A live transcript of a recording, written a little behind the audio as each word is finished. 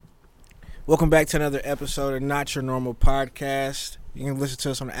Welcome back to another episode of Not Your Normal Podcast. You can listen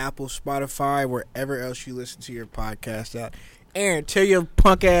to us on Apple, Spotify, wherever else you listen to your podcast at. Aaron, tell your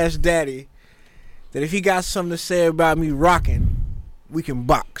punk ass daddy that if he got something to say about me rocking, we can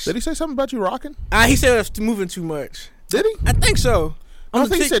box. Did he say something about you rocking? He said I was moving too much. Did he? I think so. I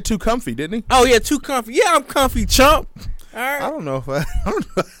think he said too comfy, didn't he? Oh yeah, too comfy. Yeah, I'm comfy, chump. All right. I don't know if I don't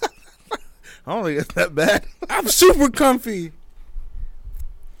know. I don't think it's that bad. I'm super comfy.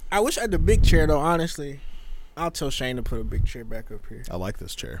 I wish I had the big chair though, honestly. I'll tell Shane to put a big chair back up here. I like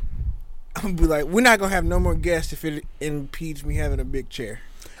this chair. I'm gonna be like, we're not gonna have no more guests if it impedes me having a big chair.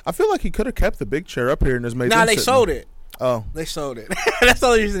 I feel like he could have kept the big chair up here and just made. Nah, they sold it. Oh, they sold it. That's the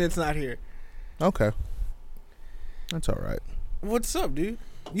only reason it's not here. Okay, that's all right. What's up, dude?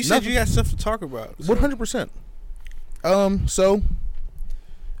 You said you got stuff to talk about. 100%.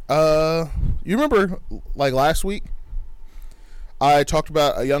 You remember like last week? I talked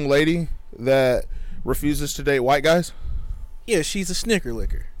about a young lady that refuses to date white guys. Yeah, she's a snicker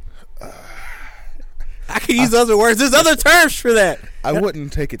licker. I could use other words. There's other terms for that. I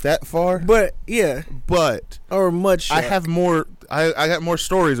wouldn't take it that far. But, yeah. But. Or much. I have more. I got more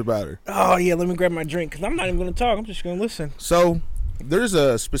stories about her. Oh, yeah. Let me grab my drink because I'm not even going to talk. I'm just going to listen. So, there's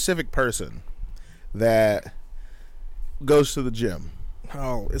a specific person that goes to the gym.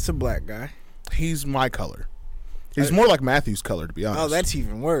 Oh, it's a black guy. He's my color. He's more like Matthew's color, to be honest. Oh, that's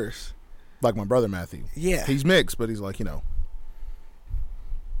even worse. Like my brother Matthew. Yeah. He's mixed, but he's like,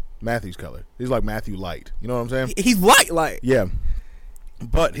 Matthew's color. He's like Matthew light. You know what I'm saying? He's light. Yeah.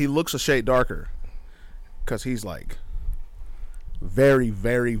 But he looks a shade darker because he's like very,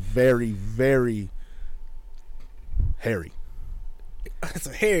 very, very, very hairy. It's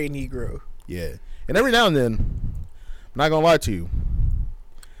a hairy Negro. Yeah. And every now and then, I'm not going to lie to you,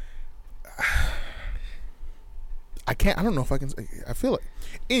 I don't know if I can. I feel like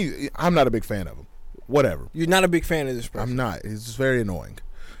I'm not a big fan of him. Whatever. You're not a big fan of this person. I'm not. It's just very annoying.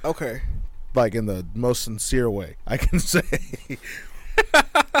 Okay. Like in the most sincere way I can say.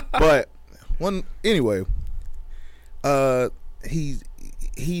 But anyway,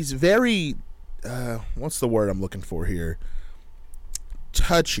 he's very what's the word I'm looking for here?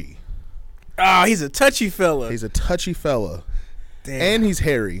 Touchy. Oh, he's a touchy fella. He's a touchy fella. Damn. And he's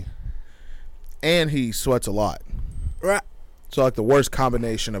hairy. And he sweats a lot. Right. So like the worst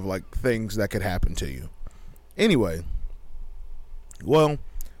combination of like things that could happen to you. Anyway, well,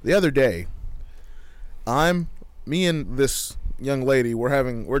 the other day, me and this young lady,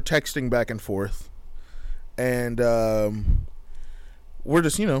 we're texting back and forth, and we're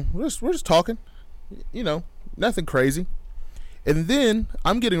just talking, nothing crazy. And then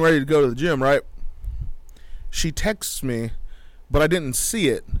I'm getting ready to go to the gym, right? She texts me, but I didn't see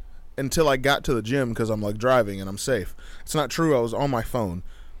it until I got to the gym because I'm like driving and I'm safe. It's not true. I was on my phone.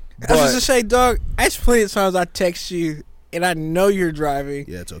 I was just to say, dog, that's plenty of times I text you and I know you're driving.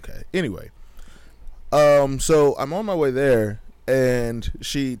 Yeah, it's okay. Anyway, so I'm on my way there and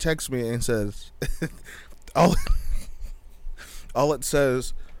she texts me and says, all it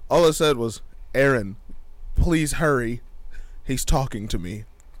said was, "Aaron, please hurry. He's talking to me."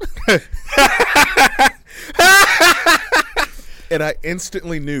 And I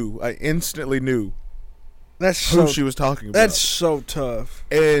instantly knew who she was talking about. That's so tough.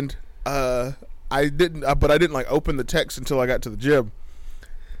 And I didn't like open the text until I got to the gym.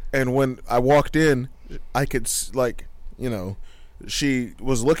 And when I walked in, I could she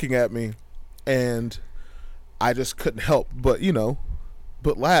was looking at me, and I just couldn't help but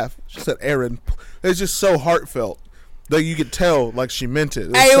laugh. She said, "Aaron," it's just so heartfelt that you could tell like she meant it.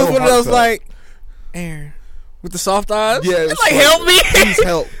 It was one of those like, "Aaron." With the soft eyes? Yeah. It's like, help me. Please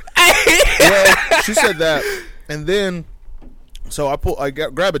help. Well, she said that. And then, so I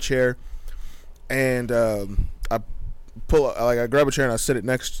grab a chair, and I grab a chair and I sit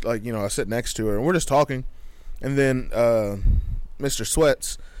next to her, and we're just talking. And then Mr.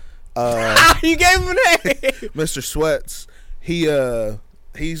 Sweats. You gave him a name. Mr. Sweats,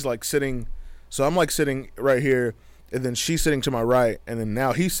 he's like sitting, so I'm like sitting right here, and then she's sitting to my right, and then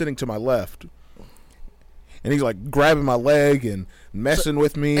now he's sitting to my left. And he's like grabbing my leg and messing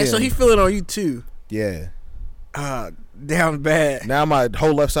with me. And so he feeling on you too. Yeah. Down bad. Now my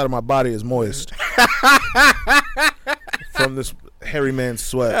whole left side of my body is moist from this hairy man's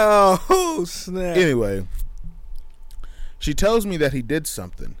sweat. Oh, snap. Anyway, she tells me that he did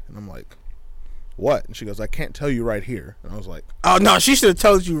something. And I'm like, what? And she goes, "I can't tell you right here." And I was like, oh, no, she should have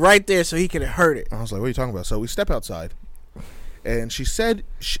told you right there so he could have heard it. I was like, what are you talking about? So we step outside. And she said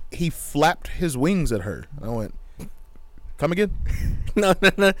he flapped his wings at her. And I went, "Come again?" No.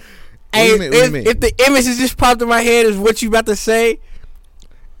 What do you mean? If the image that just popped in my head is what you about to say,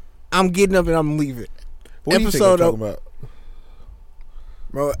 I'm getting up and I'm leaving. What do you think I'm talking about?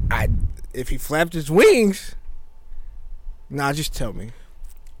 Bro, if he flapped his wings, just tell me.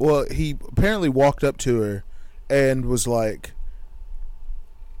 Well, he apparently walked up to her and was like,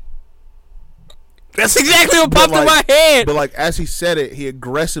 that's exactly what popped in my head. But like as he said it, he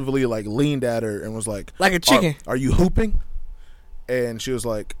aggressively like leaned at her and was like a chicken. Are you hooping? And she was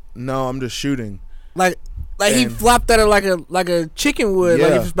like, no, I'm just shooting. Like he flopped at her like a chicken would. Yeah.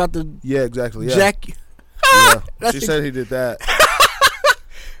 Like he was about to exactly. Yeah. jack you. Yeah. She said he did that.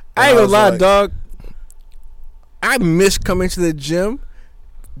 I ain't gonna lie, dog. I miss coming to the gym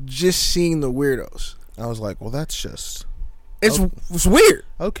just seeing the weirdos. I was like, well, that's just... It's weird.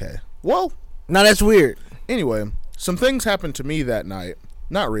 Okay. Well... No, that's weird. Anyway, some things happened to me that night.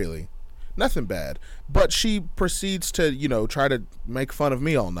 Not really. Nothing bad. But she proceeds to, try to make fun of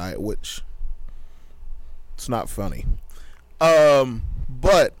me all night, which... It's not funny.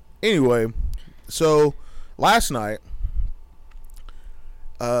 But, anyway, so, last night,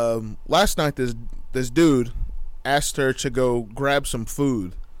 this dude asked her to go grab some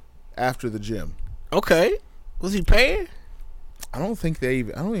food after the gym. Okay. Was he paying? I don't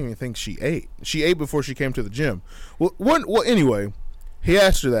even think she ate. She ate before she came to the gym. Well, anyway, he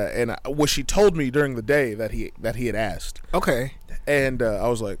asked her that, and what she told me during the day that he had asked. Okay. And I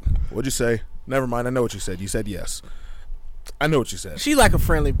was like, "What'd you say?" Never mind. I know what you said. You said yes. I know what you said. She like a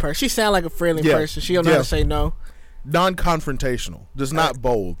friendly person. She sound like a friendly person. She don't know how to say no. Non-confrontational. Just not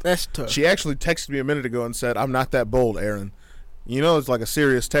bold. That's tough. She actually texted me a minute ago and said, "I'm not that bold, Aaron." It's like a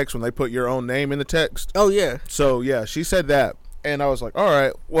serious text when they put your own name in the text. Oh, yeah. So, yeah, she said that. And I was like, all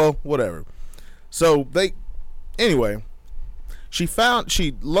right, well, whatever. So, anyway, she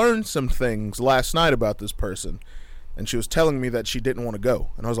learned some things last night about this person. And she was telling me that she didn't want to go.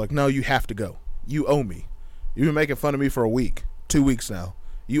 And I was like, no, you have to go. You owe me. You've been making fun of me for a week, 2 weeks now.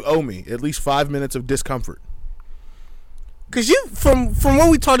 You owe me at least 5 minutes of discomfort. Because from what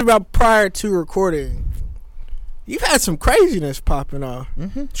we talked about prior to recording, you've had some craziness popping off.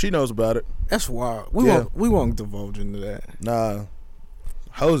 Mm-hmm. She knows about it. That's wild. We won't divulge into that. Nah,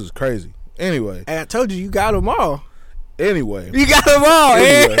 hoes is crazy. Anyway, and I told you got them all. Anyway, you got them all.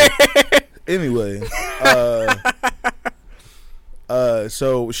 Anyway,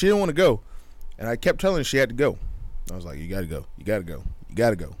 so she didn't want to go, and I kept telling her she had to go. I was like, "You gotta go. You gotta go. You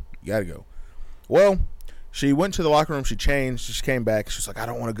gotta go. You gotta go." Well, she went to the locker room. She changed. She came back. She's like, "I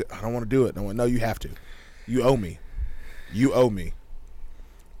don't want to go. I don't want to do it." And I went, "No, you have to. You owe me. You owe me."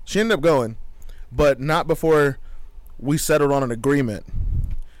 She ended up going, but not before we settled on an agreement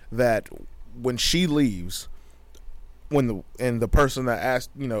that when she leaves, when the person that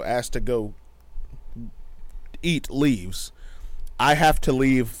asked to go eat leaves, I have to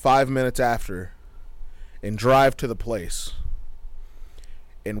leave 5 minutes after and drive to the place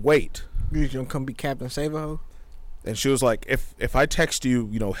and wait. You gonna come be Captain Save-A-Ho? And she was like, if I text you,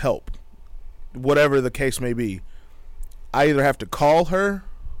 help, whatever the case may be, I either have to call her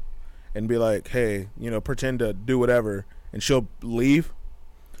and be like, hey, pretend to do whatever, and she'll leave,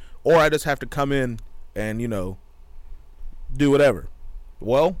 or I just have to come in and, do whatever.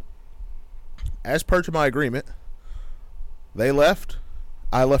 Well, as per to my agreement, they left.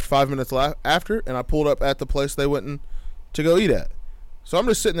 I left 5 minutes after, and I pulled up at the place they went to go eat at. So I'm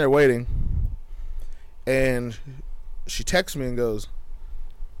just sitting there waiting, and she texts me and goes,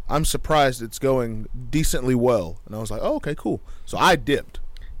 I'm surprised it's going decently well. And I was like, oh, okay, cool. So I dipped.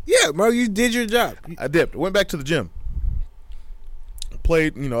 Yeah, bro, you did your job. I dipped. Went back to the gym.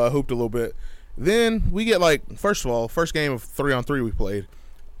 Played, I hooped a little bit. Then we get first of all, first game of 3-on-3 we played,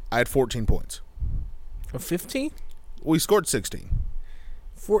 I had 14 points. Of 15? We scored 16.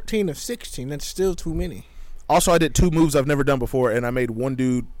 14 of 16, that's still too many. Also, I did 2 moves I've never done before, and I made one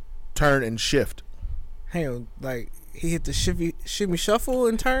dude turn and shift. Hang on, he hit the shimmy shuffle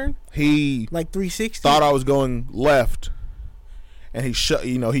and turn? He 360? Thought I was going left, and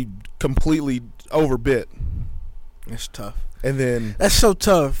he completely overbit. That's tough. And then that's so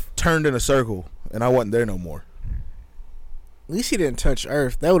tough. Turned in a circle, and I wasn't there no more. At least he didn't touch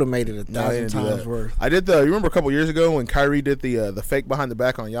earth. That would have made it 1,000 times worse. I did you remember a couple years ago when Kyrie did the fake behind the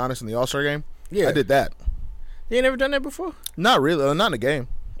back on Giannis in the All-Star game? Yeah. I did that. You ain't never done that before? Not really. Not in a game.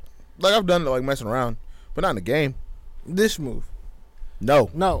 I've done it messing around, but not in a game. This move?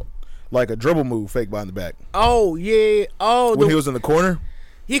 No. Like a dribble move, fake behind the back. Oh, yeah. Oh, when he was in the corner?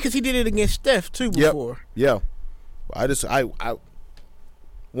 Yeah, because he did it against Steph, too, before. Yep. Yeah. I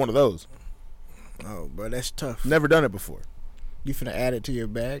one of those. Oh, bro, that's tough. Never done it before. You finna add it to your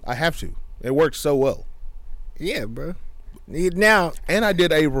bag? I have to. It works so well. Yeah, bro. Now, and I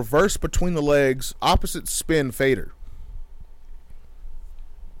did a reverse between the legs, opposite spin fader.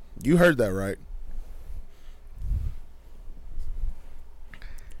 You heard that right.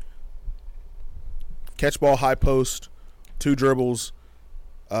 Catch ball, high post, 2 dribbles.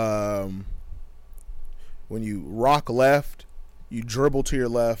 When you rock left, you dribble to your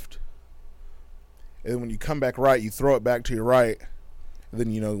left. And when you come back right, you throw it back to your right. And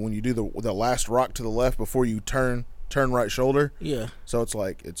then, when you do the last rock to the left before you turn right shoulder. Yeah. So it's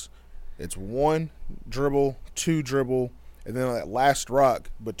like it's 1 dribble, 2 dribble, and then that last rock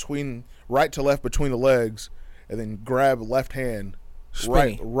between right to left between the legs, and then grab left hand,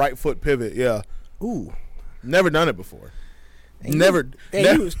 right foot pivot. Yeah. Ooh. Never done it before. He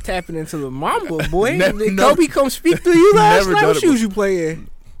was tapping into the Mamba, boy. Did Kobe come speak through you last night? What shoes you play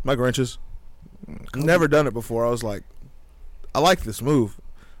in? My Grinches. Never done it before. I was like, I like this move.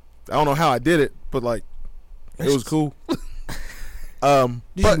 I don't know how I did it, but like, it was cool. Did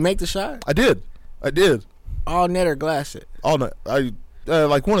you make the shot? I did. All net or glass it? All net. I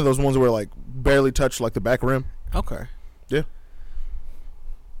like one of those ones where like barely touched like the back rim. Okay. Yeah.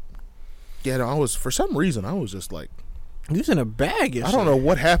 Yeah, no, for some reason I was just like, he was in a bag. I don't know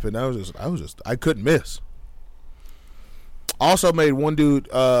what happened. I couldn't miss. Also made one dude.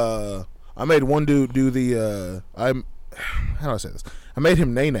 I made one dude do the. How do I say this? I made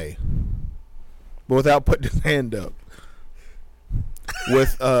him nay, but without putting his hand up.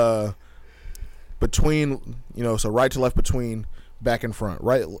 With between, so right to left between, back and front,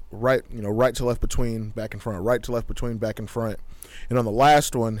 right to left between, back and front, right to left between, back and front. And on the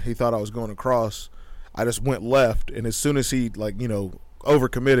last one, he thought I was going across. I just went left, and as soon as he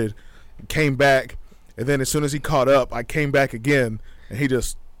overcommitted, came back, and then as soon as he caught up, I came back again, and he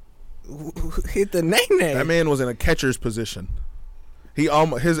just hit the nay. That man was in a catcher's position.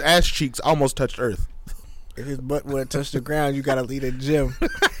 His ass cheeks almost touched earth. If his butt would have touched the ground, you gotta leave the gym.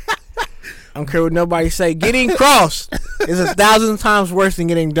 I don't care what nobody say. Getting crossed is 1,000 times worse than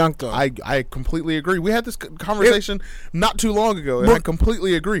getting dunked on. I completely agree. We had this conversation not too long ago, and I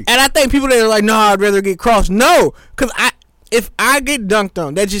completely agree. And I think people that are like, no, I'd rather get crossed. No, because if I get dunked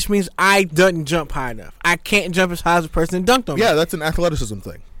on, that just means I didn't jump high enough. I can't jump as high as the person that dunked on me. Yeah, that's an athleticism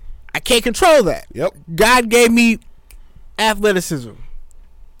thing. I can't control that. Yep. God gave me athleticism.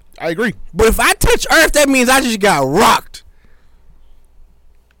 I agree. But if I touch earth, that means I just got rocked.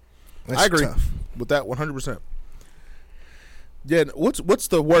 That's I agree tough. with that 100%. Yeah, what's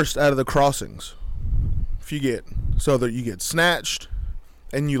the worst out of the crossings? If you get you get snatched,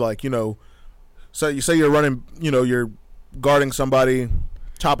 and so you say you're running, you're guarding somebody,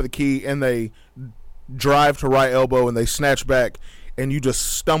 top of the key, and they drive to right elbow and they snatch back, and you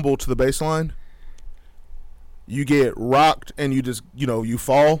just stumble to the baseline. You get rocked and you just you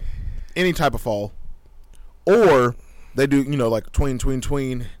fall, any type of fall, or they do like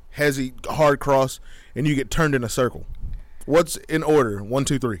tween. Hezzy, hard cross, and you get turned in a circle. What's in order? 1,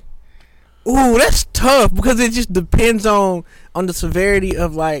 2, 3. Ooh, that's tough because it just depends on the severity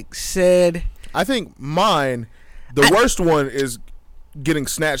of said. I think mine, worst one is getting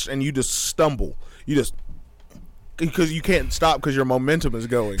snatched and you just stumble. You just because you can't stop because your momentum is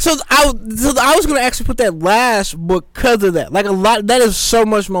going. So I was gonna actually put that last because of that. Like a lot, that is so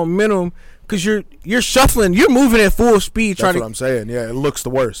much momentum. Because you're shuffling, you're moving at full speed. That's what I'm saying. Yeah, it looks the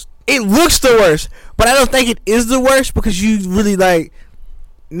worst. It looks the worst, but I don't think it is the worst because you really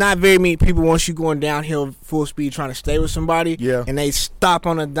not very many people once you going downhill full speed trying to stay with somebody. Yeah. And they stop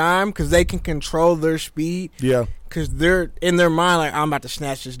on a dime because they can control their speed. Yeah. Because they're in their mind like, I'm about to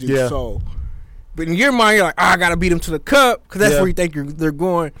snatch this dude's soul. But in your mind, you're like, I got to beat him to the cup because that's where you think they're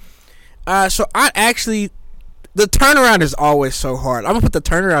going. So I actually... The turnaround is always so hard. I'm going to put the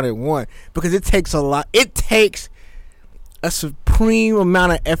turnaround at 1 because it takes a lot. It takes a supreme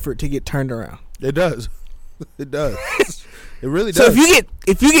amount of effort to get turned around. It does. It does. It really So does.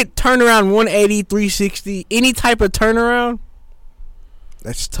 if you get turned around 180, 360, any type of turnaround,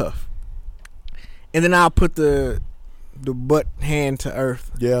 that's tough. And then I'll put the butt hand to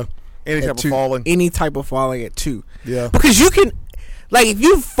earth. Yeah. Any type of falling. Any type of falling at 2. Yeah. Because you can, if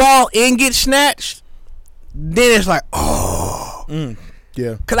you fall and get snatched, then it's like, oh.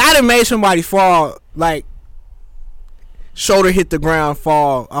 Yeah. Because I done made somebody fall, shoulder hit the ground,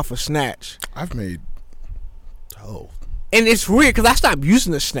 fall off a snatch. I've made, And it's weird because I stopped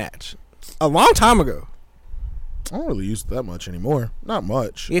using the snatch a long time ago. I don't really use it that much anymore. Not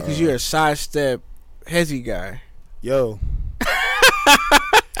much. Yeah, because you're a sidestep, hezzy guy. Yo.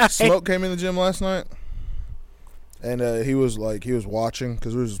 Smoke came in the gym last night. And he was watching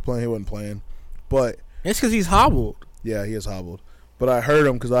because we were just playing. He wasn't playing. But... It's because he's hobbled. Yeah, he is hobbled. But I heard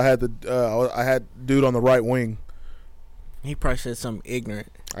him because I had dude on the right wing. He probably said something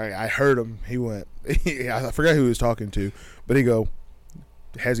ignorant. I heard him. He went. I forgot who he was talking to, but he go,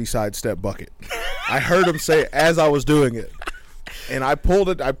 has he sidestep bucket. I heard him say it as I was doing it, and I pulled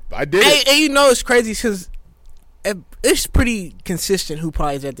it. I did it. And you know it's crazy because it's pretty consistent who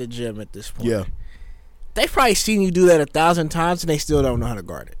probably is at the gym at this point. Yeah. They've probably seen you do that 1,000 times and they still don't know how to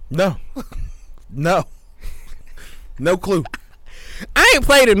guard it. No. No clue. I ain't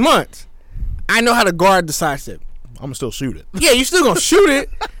played in months. I know how to guard the sidestep. I'm gonna still shoot it. Yeah, you still gonna shoot it,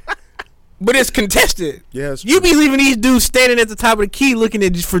 but it's contested. Yeah, you be leaving these dudes standing at the top of the key looking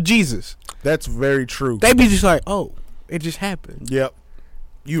at for Jesus. That's very true. They be just like, oh, it just happened. Yep.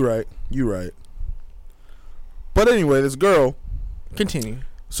 You right. But anyway, this girl. Continue.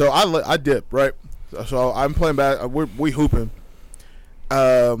 So I dip, right? So I'm playing back. We hooping.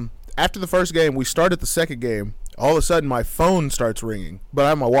 After the first game, we started the second game. All of a sudden, my phone starts ringing, but I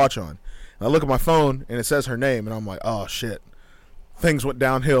have my watch on. And I look at my phone, and it says her name, and I'm like, oh, shit. Things went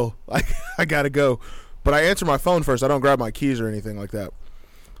downhill. I got to go. But I answer my phone first. I don't grab my keys or anything like that.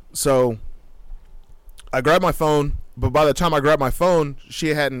 So I grab my phone, but by the time I grabbed my phone, she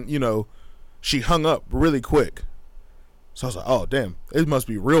hadn't, she hung up really quick. So I was like, oh, damn, it must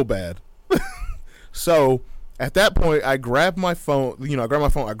be real bad. So at that point, I grab my phone,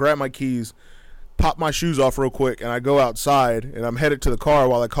 I grab my keys, pop my shoes off real quick, and I go outside, and I'm headed to the car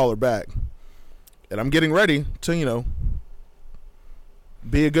while I call her back. And I'm getting ready to,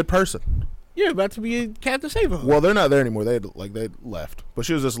 be a good person. You're about to be a Captain Save-A. Well, they're not there anymore. They left. But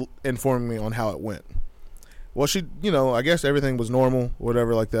she was just informing me on how it went. Well, she, I guess everything was normal,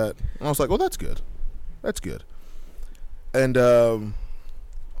 whatever like that. And I was like, well, that's good. That's good. And I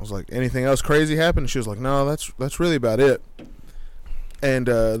was like, anything else crazy happened? And she was like, no, that's really about it. And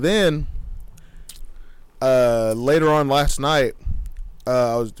then later on last night, we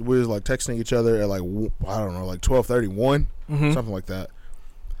was like texting each other at like, I don't know, like 12:31, something like that.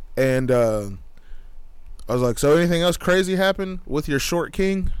 And I was like, so anything else crazy happened with your short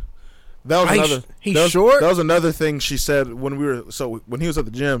king? That was another. He's short? That was another thing she said when he was at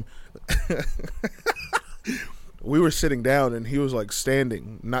the gym. We were sitting down and he was like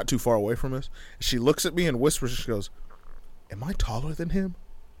standing not too far away from us. She looks at me and whispers. She goes, "Am I taller than him?"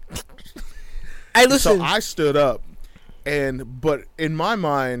 Hey, listen. So I stood up, but in my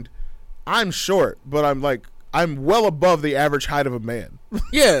mind, I'm short, but I'm well above the average height of a man.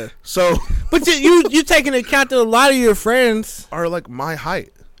 Yeah. So, but you take into account that a lot of your friends are like my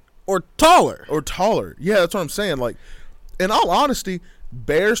height or taller. Yeah, that's what I'm saying. Like, in all honesty,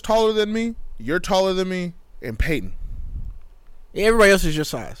 Bear's taller than me. You're taller than me. And Peyton. Yeah, everybody else is your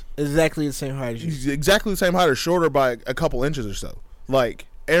size. Exactly the same height as you. He's exactly the same height or shorter by a couple inches or so. Like,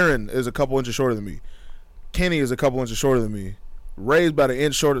 Aaron is a couple inches shorter than me. Kenny is a couple inches shorter than me. Ray's about an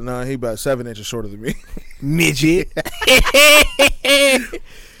inch shorter than me. He's about 7 inches shorter than me. Midget.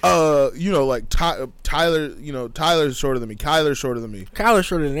 Like Tyler, Tyler's shorter than me. Kyler's shorter than me. Kyler's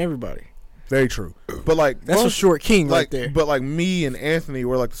shorter than everybody. Very true. But like that's a short king right there. But like me and Anthony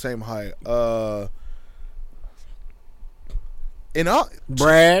were like the same height.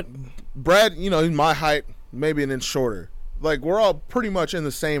 Brad, he's my height, maybe an inch shorter. Like we're all pretty much in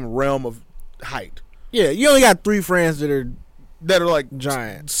the same realm of height. Yeah, you only got 3 friends that are like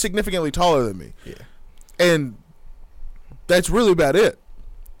giants, significantly taller than me. Yeah, and that's really about it.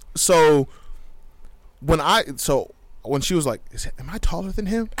 So when she was like, "Am I taller than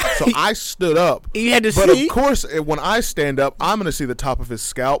him?" So I stood up. You had to but see. Of course, when I stand up, I'm going to see the top of his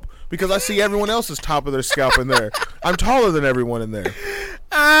scalp because I see everyone else's top of their scalp in there. I'm taller than everyone in there.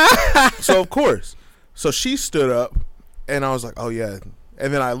 So of course, she stood up, and I was like, "Oh yeah."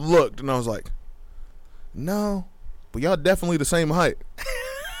 And then I looked, and I was like, "No, but y'all definitely the same height."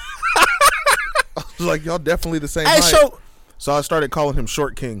 I was like, "Y'all definitely the same height." So I started calling him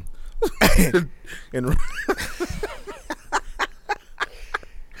Short King. And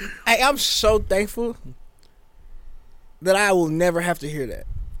Hey, I'm so thankful that I will never have to hear that.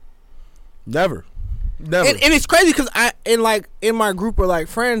 Never. And it's crazy because in my group of like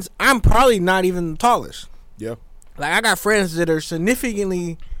friends, I'm probably not even the tallest. Yeah. Like I got friends that are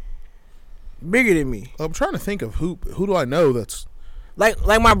significantly bigger than me. I'm trying to think of who do I know that's like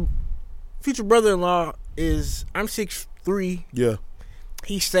my future brother-in-law is. I'm 6'3". Yeah.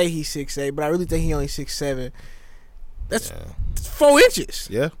 He say he's 6'8", but I really think he only 6'7". That's 4 inches.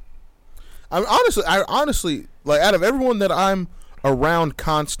 Yeah. I honestly, like, out of everyone that I'm around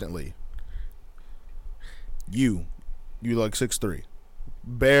constantly, you like 6'3".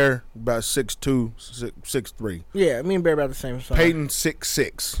 Bear about 6'2", 6'3". Yeah, me and Bear about the same size. Peyton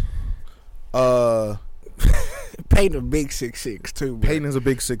 6'6". Peyton a big 6'6" too. Bro. Peyton is a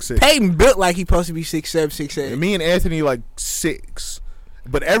big 6'6". Peyton built like he supposed to be 6'7", 6'8". And me and Anthony like 6".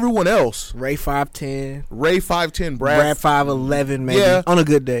 But everyone else, Ray 5'10", Ray 5'10", Brad 5'11", maybe Yeah. on a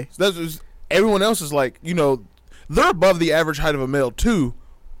good day. Everyone else is like, they're above the average height of a male too,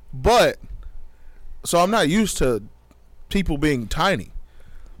 but so I'm not used to people being tiny.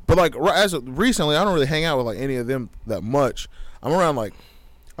 But like recently, I don't really hang out with like any of them that much. I'm around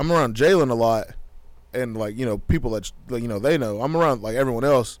Jalen a lot, and like people that they know. I'm around like everyone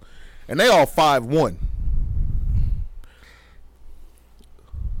else, and they all 5'1".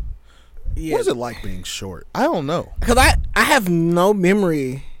 Yeah. What is it like being short? I don't know. Because I have no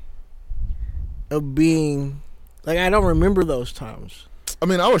memory of being, like, I don't remember those times. I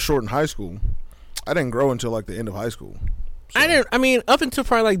mean, I was short in high school. I didn't grow until like the end of high school. So. Up until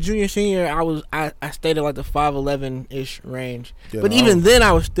probably like junior, senior, I stayed in like the 5'11" range. Yeah, but even then,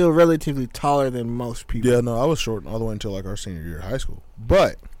 I was still relatively taller than most people. Yeah, no, I was short all the way until like our senior year of high school.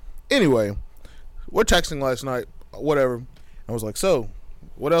 But anyway, we're texting last night, whatever. I was like, so,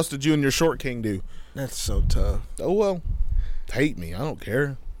 what else did you and your short king do? That's so tough. Oh, well, hate me. I don't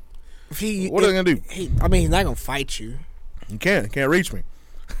care. What are they going to do? He's not going to fight you. You can't reach me.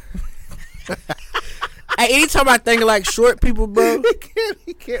 Hey, anytime I think of like short people, bro,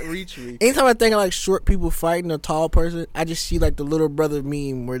 he can't reach me. Anytime I think of like short people fighting a tall person, I just see like the little brother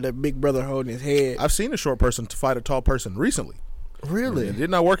meme where the big brother holding his head. I've seen a short person to fight a tall person recently. Really? It did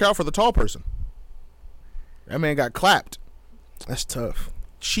not work out for the tall person. That man got clapped. That's tough.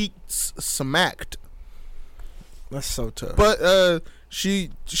 Cheeks smacked. That's so tough. But she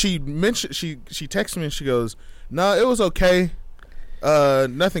mentioned she texted me and she goes, "No, it was okay.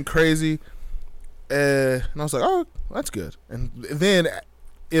 Nothing crazy." And I was like, "Oh, that's good." And then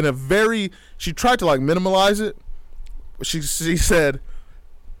she tried to like minimalize it. She said she said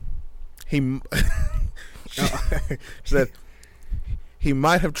he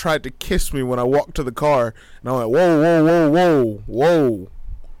might have tried to kiss me when I walked to the car. And I went, whoa.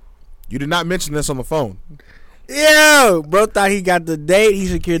 You did not mention this on the phone. Yo, bro thought he got the date. He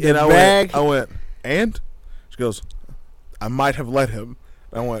secured the bag. I went, and? She goes, I might have let him.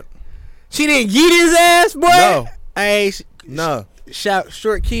 I went, she didn't yeet his ass, boy? No. Hey, no. Shout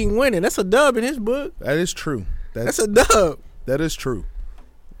Short King winning. That's a dub in his book. That is true. That's a dub. That is true.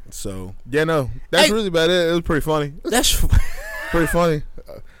 So, yeah, no. That's really about it. It was pretty funny. That's pretty funny.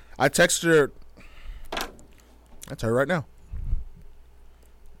 I texted her. I'll tell her right now.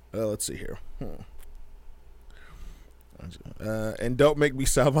 Let's see here. And don't make me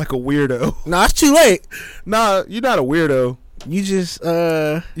sound like a weirdo. No, it's too late. Nah, you're not a weirdo. You just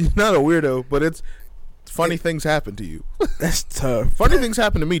You're not a weirdo, but it's funny things happen to you. That's tough. Funny things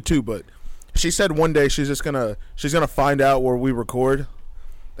happen to me too, but she said one day she's gonna find out where we record,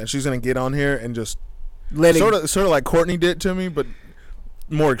 and she's gonna get on here and just sort of like Courtney did to me, but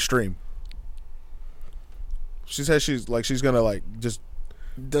more extreme. She says she's gonna like just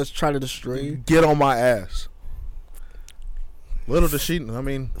try to destroy you. Get on my ass. Little does she, I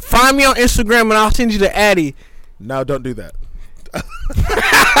mean, find me on Instagram and I'll send you the Addy. No, don't do that.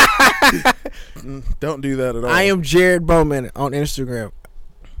 Don't do that at all. I am Jared Bowman on Instagram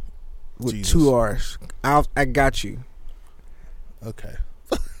with Jesus. 2 R's. I got you. Okay.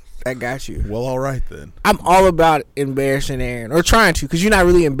 I got you. Well, all right then. I'm all about embarrassing Aaron, or trying to, because you're not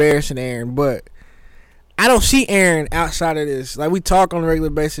really embarrassing Aaron, but I don't see Aaron outside of this. Like, we talk on a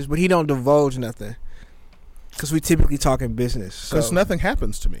regular basis, but he don't divulge nothing, because we typically talk in business. Because nothing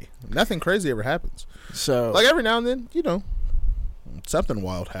happens to me. Nothing crazy ever happens. So, like, every now and then, something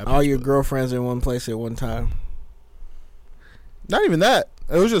wild happens. All your girlfriends in one place at one time. Not even that.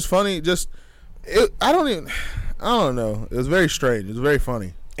 It was just funny. I don't know. It was very strange. It was very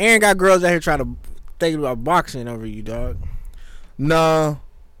funny. Aaron got girls out here trying to think about boxing over you, dog. No.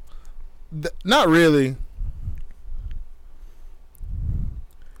 Not really.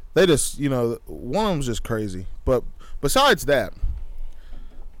 They just, one of them's just crazy. But besides that,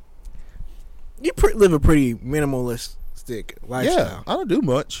 you live a pretty minimalistic lifestyle. Yeah, I don't do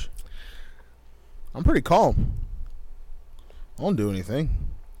much. I'm pretty calm. I don't do anything.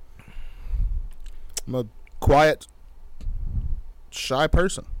 I'm a quiet, shy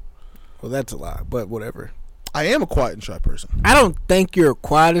person. Well, that's a lie, but whatever. I am a quiet and shy person. I don't think you're a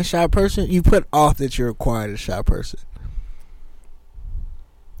quiet and shy person. You put off that you're a quiet and shy person.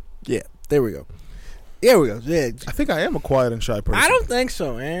 Yeah, there we go. There we go. Yeah. I think I am a quiet and shy person. I don't think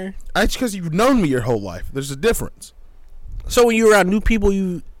so, Aaron. It's because you've known me your whole life. There's a difference. So when you were around new people,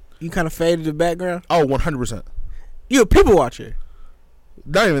 you kind of faded the background? Oh, 100%. You're a people watcher.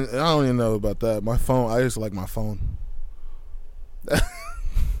 I don't even know about that. My phone, I just like my phone.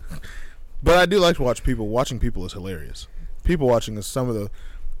 But I do like to watch people. Watching people is hilarious. People watching is some of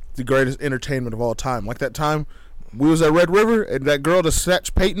the greatest entertainment of all time. Like that time We was at Red River, and that girl to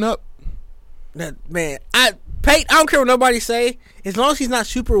snatch Peyton up. That man, Peyton. I don't care what nobody say. As long as he's not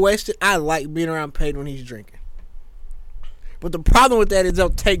super wasted, I like being around Peyton when he's drinking. But the problem with that is it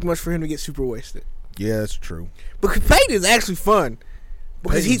don't take much for him to get super wasted. Yeah, that's true. Because Peyton is actually fun.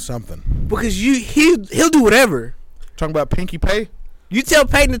 Because Peyton's something. Because he'll do whatever. Talking about Pinky Pay? You tell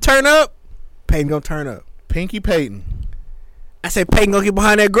Peyton to turn up, Peyton gonna turn up. Pinky Peyton. I say Peyton gonna get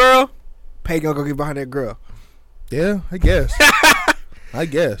behind that girl, Peyton gonna go get behind that girl. Yeah, I guess. I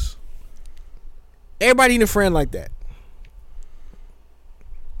guess. Everybody need a friend like that.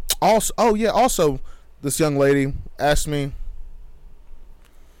 Also, this young lady asked me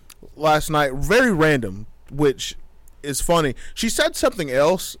last night, very random, which is funny. She said something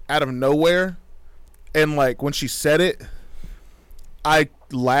else out of nowhere, and like when she said it, I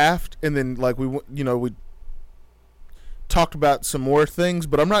laughed, and then like we talked about some more things,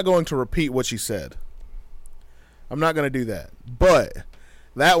 but I'm not going to repeat what she said. I'm not going to do that. But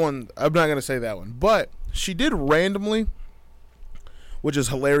that one, I'm not going to say that one. But she did randomly, which is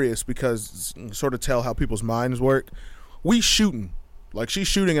hilarious because sort of tell how people's minds work. We shooting. Like she's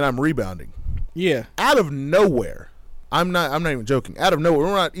shooting and I'm rebounding. Yeah. Out of nowhere. I'm not even joking. Out of nowhere.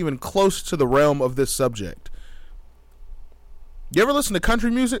 We're not even close to the realm of this subject. You ever listen to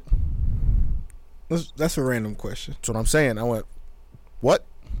country music? That's a random question. That's what I'm saying. I went, what?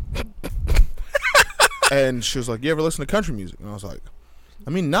 And she was like, you ever listen to country music? And I was like, I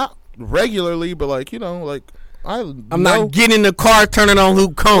mean, not regularly, but like, like I'm not getting in the car turning on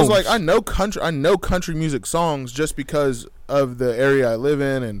Luke Combs. I was like, I know country music songs just because of the area I live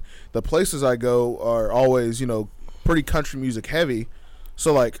in, and the places I go are always, pretty country music heavy.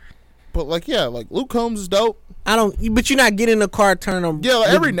 So like, but like, yeah, like Luke Combs is dope. But you're not getting in the car turning on. Yeah, like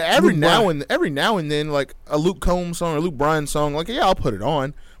every now and then, like a Luke Combs song or Luke Bryan song, like yeah, I'll put it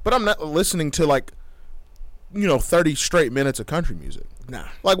on. But I'm not listening to like 30 straight minutes of country music. Nah.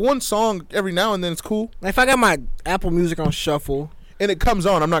 Like one song every now and then it's cool. If I got my Apple Music on shuffle and it comes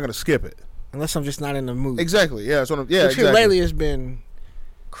on, I'm not going to skip it. Unless I'm just not in the mood. Exactly. Yeah, that's what yeah, But exactly. Lately it's been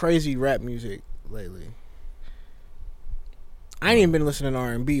crazy rap music lately. I ain't even been listening to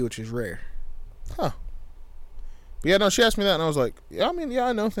R&B, which is rare. Huh. But yeah, no, she asked me that and I was like, yeah, I mean, yeah,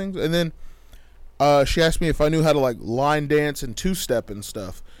 I know things. And then she asked me if I knew how to like line dance and two-step and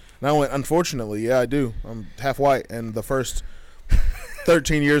stuff. And I went, unfortunately, yeah, I do. I'm half white, and the first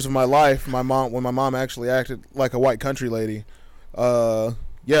 13 years of my life, when my mom actually acted like a white country lady,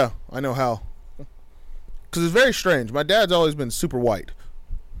 yeah, I know how. Because it's very strange. My dad's always been super white.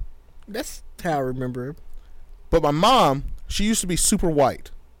 That's how I remember him. But my mom, she used to be super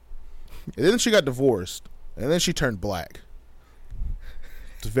white. And then she got divorced, and then she turned black.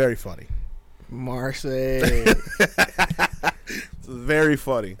 It's very funny. Marseille. It's very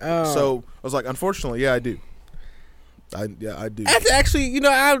funny. So I was like, unfortunately, yeah, I do. I do. That's actually,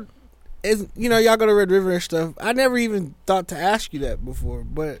 y'all go to Red River and stuff. I never even thought to ask you that before,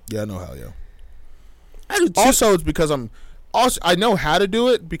 but yeah, I know how, yo. I do too. Also, it's because I know how to do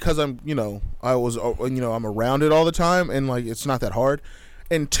it because I'm around it all the time, and like it's not that hard.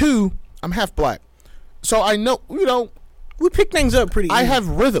 And two, I'm half black, so I know we pick things up pretty easy. I have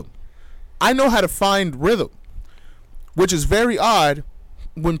rhythm. I know how to find rhythm, which is very odd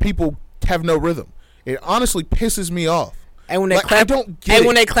when people have no rhythm. It honestly pisses me off. And when they clap, I don't get it.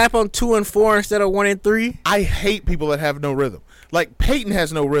 When they clap on 2 and 4 instead of 1 and 3, I hate people that have no rhythm. Like Peyton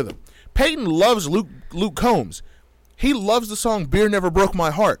has no rhythm. Peyton loves Luke Combs. He loves the song "Beer Never Broke My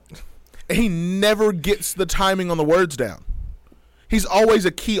Heart," and he never gets the timing on the words down. He's always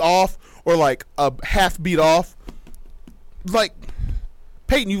a key off or like a half beat off. Like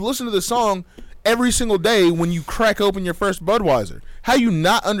Peyton, you listen to the song every single day when you crack open your first Budweiser. How you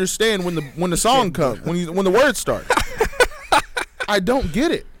not understand when the song comes, when the words start? I don't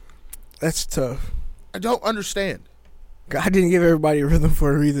get it. That's tough. I don't understand. God didn't give everybody rhythm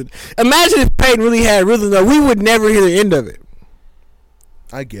for a reason. Imagine if Peyton really had rhythm, though. We would never hear the end of it.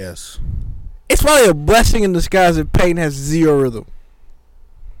 I guess. It's probably a blessing in disguise if Peyton has zero rhythm.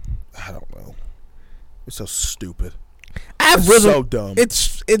 I don't know. It's so stupid. I have rhythm. So dumb.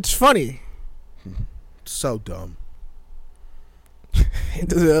 It's funny. So dumb.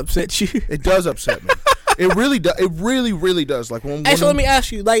 Does it upset you? It does upset me. It really does. It really, really does. Like when. Hey, so let me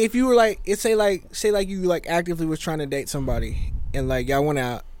ask you: like, if you were like, say you like actively was trying to date somebody, and like y'all went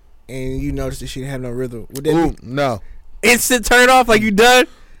out, and you noticed that she didn't have no rhythm, would that be no instant turn off? Like you done?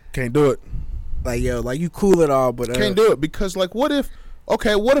 Can't do it. Like like you cool it all, but can't do it because like what if?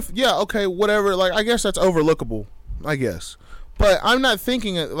 Okay, whatever. Like I guess that's overlookable. I guess, but I'm not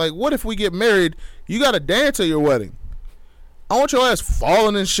thinking like, what if we get married? You got to dance at your wedding. I want your ass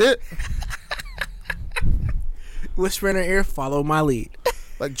falling and shit. Whisper in her ear, follow my lead.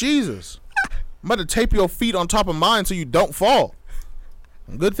 Like, Jesus. I'm about to tape your feet on top of mine so you don't fall.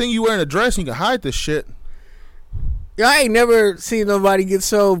 Good thing you wearing a dress and you can hide this shit. Yeah, I ain't never seen nobody get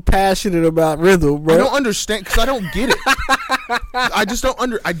so passionate about rhythm, bro. I don't understand because I don't get it. I just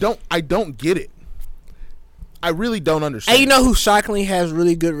don't I don't get it. I really don't understand. Hey, you know who shockingly has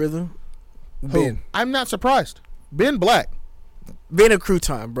really good rhythm? Who? Ben. I'm not surprised. Ben Black. Ben a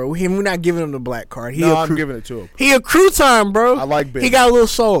crouton, bro. We're not giving him the black card. I'm giving it to him. He a crouton, bro. I like Ben. He got a little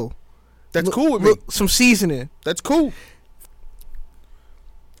soul. That's cool with me. Some seasoning. That's cool.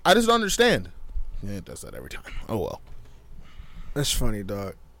 I just don't understand. Yeah, it does that every time. Oh, well. That's funny,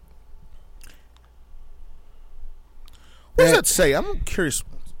 dog. What does that say? I'm curious.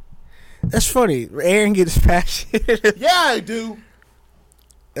 That's funny. Aaron gets passionate. Yeah, I do.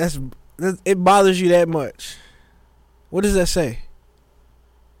 It bothers you that much. What does that say?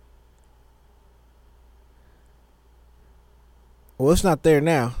 Well, it's not there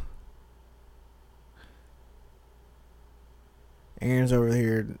now. Aaron's over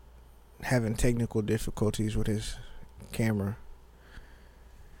here having technical difficulties with his camera.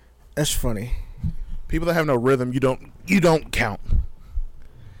 That's funny. People that have no rhythm, you don't count.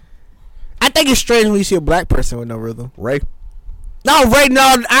 I think it's strange when you see a black person with no rhythm. Ray? No, Ray,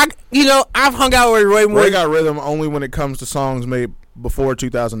 no. I've hung out with Ray more. Ray got rhythm only when it comes to songs made before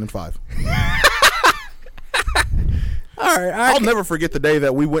 2005. All right. I'll never forget the day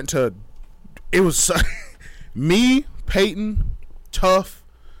that we went to. It was me, Peyton, Tough,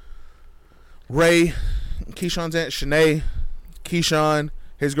 Ray, Keyshawn's aunt Shanae, Keyshawn,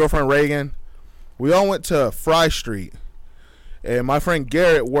 his girlfriend Reagan. We all went to Fry Street, and my friend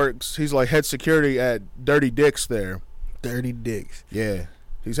Garrett works. He's like head security at Dirty Dick's there. Dirty Dicks. Yeah,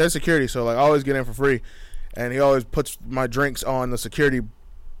 he's head security, so like I always get in for free, and he always puts my drinks on the securities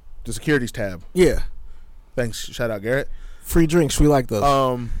tab. Yeah. Thanks, shout out Garrett. Free drinks, we like those.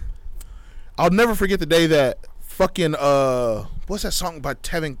 I'll never forget the day that fucking what's that song by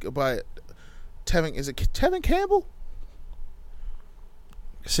Tevin? Is it Tevin Campbell?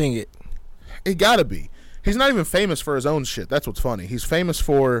 Sing it. It gotta be. He's not even famous for his own shit. That's what's funny. He's famous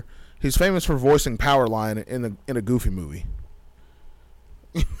for voicing Powerline in a Goofy movie.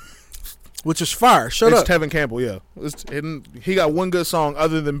 Which is fire. It's up. Tevin Campbell, yeah. He got one good song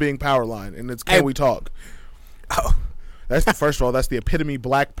other than being Powerline, and it's Can We Talk? Oh. That's the epitome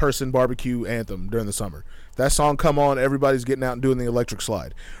black person barbecue anthem during the summer. That song come on, everybody's getting out and doing the electric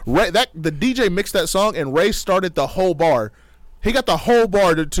slide. The DJ mixed that song, and Ray started the whole bar. He got the whole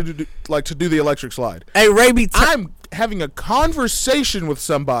bar to do the electric slide. Hey, Ray, I'm having a conversation with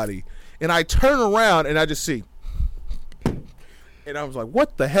somebody, and I turn around and I just see, and I was like,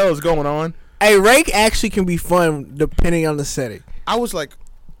 "What the hell is going on?" Hey, Ray actually can be fun depending on the setting. I was like,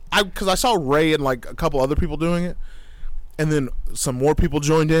 because I saw Ray and like a couple other people doing it, and then some more people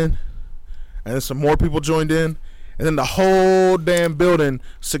joined in, and then some more people joined in. And then the whole damn building,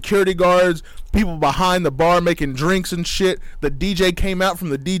 security guards, people behind the bar making drinks and shit. The DJ came out from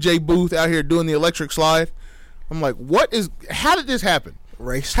the DJ booth out here doing the electric slide. I'm like, how did this happen?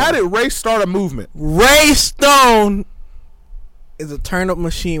 Ray Stone. How did Ray start a movement? Ray Stone is a turn-up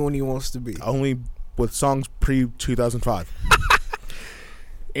machine when he wants to be. Only with songs pre-2005.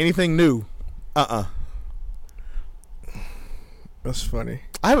 Anything new? That's funny.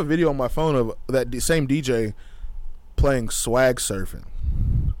 I have a video on my phone of that same DJ playing Swag Surfing,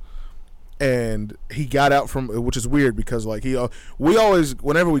 and he got out from, which is weird because like we always,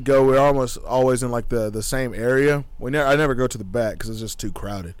 whenever we go, we're almost always in like the same area. I never go to the back because it's just too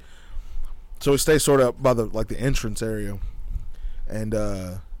crowded, so we stay sort of by the entrance area. And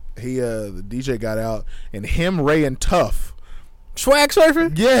the DJ got out, and him, Ray, and Tough Swag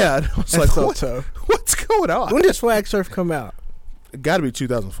Surfing. Yeah, I was That's like, so tough. What's going on? When did Swag Surf come out? It got to be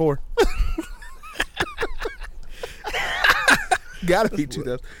 2004. Gotta be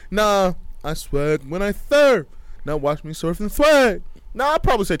 2000. Nah, I swag when I surf. Now watch me surf and swag. Nah, I'd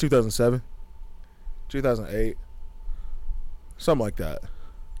probably say 2007, 2008, something like that.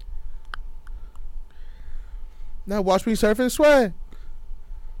 Now watch me surf and swag.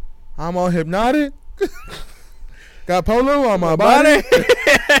 I'm all hypnotic. Got polo on my body.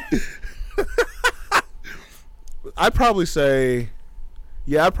 I'd probably say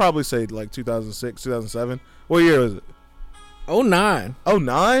like 2006, 2007. What year was it? 09.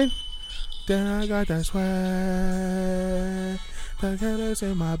 09? Then I got that swag. The colors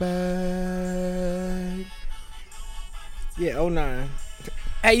in my bag. Yeah, 09.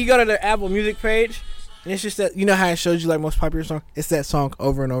 Hey, you go to the Apple Music page, and it's just that, you know how it shows you like most popular song? It's that song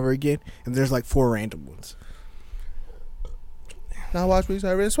over and over again, and there's like 4 random ones. Now watch me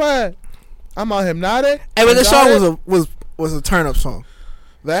serve swag. I'm all hypnotic. Hey, but this song was a turn up song.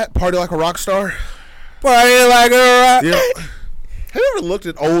 That Party Like a Rock Star. Party like a rock. Yeah. Have you ever looked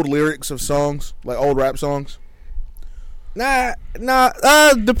at old lyrics of songs, like old rap songs? Nah.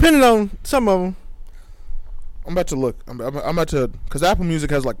 Depending on some of them. I'm about to look. I'm about to, because Apple Music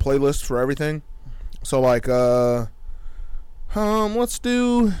has like playlists for everything. So like, let's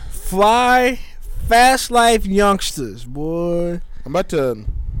do Fly, Fast Life Youngsters, boy. I'm about to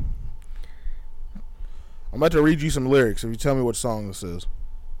read you some lyrics if you tell me what song this is.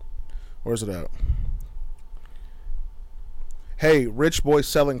 Where's it at? Hey, rich boy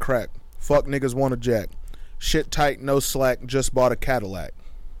selling crack. Fuck niggas want a jack. Shit tight, no slack. Just bought a Cadillac.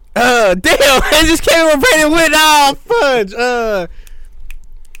 Damn! I just came up and went fudge.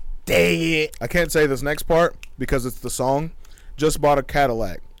 Dang it! I can't say this next part because it's the song. Just bought a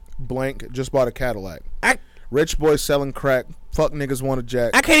Cadillac. Blank. Just bought a Cadillac. Rich boy selling crack. Fuck niggas want a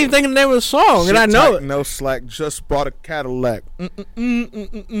jack. I can't even think of the name of the song, Shit and I know tight, it. No slack. Just bought a Cadillac.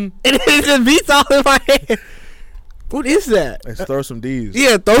 And it just beats all in my head. What is that? Let's throw some D's.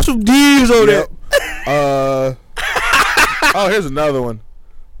 Yeah, throw some D's on Yep. it. Oh, here's another one.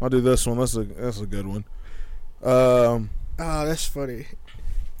 I'll do this one. That's a good one. Oh, that's funny.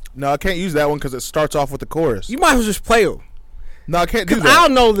 No, I can't use that one because it starts off with the chorus. You might as well just play them. No, I can't do Cause that. I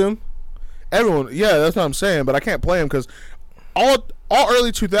don't know them. Everyone, yeah, that's what I'm saying. But I can't play them because all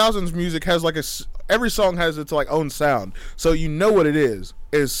early 2000s music has like every song has its like own sound, so you know what it is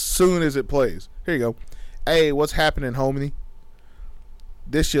as soon as it plays. Here you go. Hey, what's happening, homie?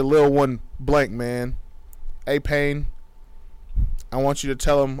 This your little one, blank man. Hey, Payne, I want you to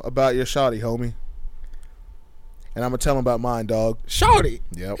tell him about your shawty, homie. And I'm gonna tell him about mine, dog. Shorty.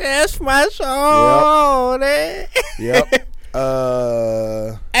 Yep. That's my shorty. Yep.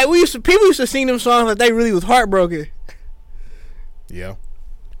 Hey, people used to sing them songs like they really was heartbroken. Yeah.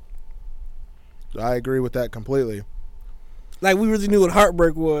 I agree with that completely. Like we really knew what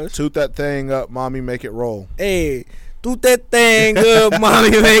heartbreak was. Toot that thing up, mommy, make it roll. Hey, do that thing good, mommy,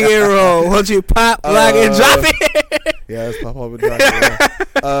 make it roll. Once you pop, lock, and drop it. Yeah, it's pop up and drop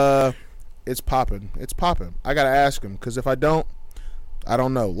it. It's popping. It's popping. I gotta ask him because if I don't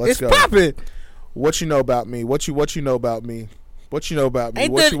know. Let's go. It's popping. What you know about me? What you know about me? What you know about me?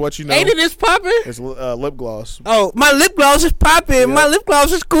 What you know? Ain't it this popping? It's lip gloss. Oh, my lip gloss is popping. Yep. My lip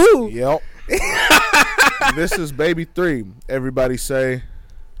gloss is cool. Yep. This is Baby 3. Everybody say,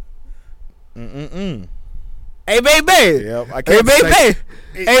 mm-mm-mm. Hey, baby. Yep. I Hey, can't baby. say.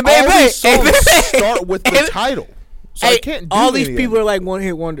 Hey, All baby. these Hey, songs baby. start with the title, so I can't do all these any people of are it. like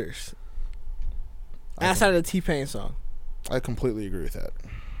one-hit wonders. Outside of the T-Pain song. I completely agree with that.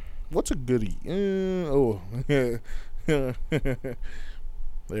 What's a goodie? There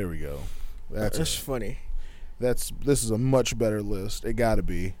we go. That's funny. This is a much better list. It gotta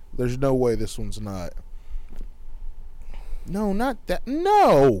be. There's no way this one's not. No, not that.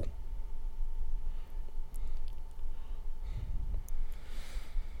 No.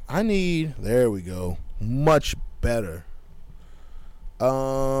 I need. There we go. Much better.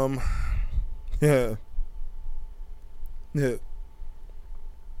 Yeah. Yeah.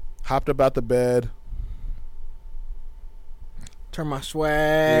 Hopped about the bed. Turn my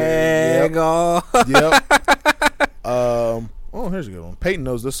swag off. Yep. Oh, here's a good one. Peyton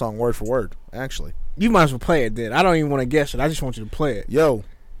knows this song word for word, actually. You might as well play it then. I don't even want to guess it. I just want you to play it. Yo,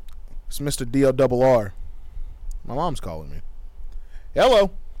 it's Mr. D-O-double-R. My mom's calling me.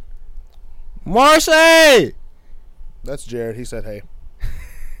 Hello. Marcy! That's Jared. He said, hey.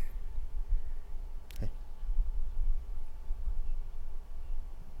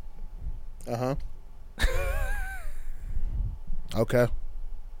 Uh-huh. Okay.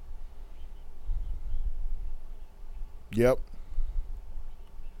 Yep.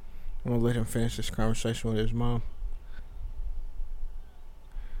 I'm going to let him finish this conversation with his mom.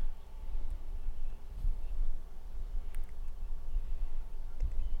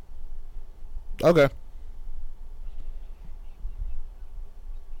 Okay.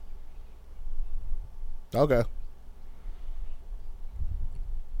 Okay.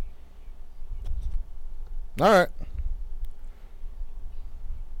 All right.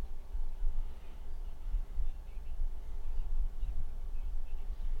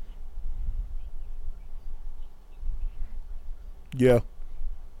 Yeah.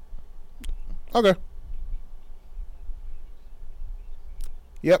 Okay.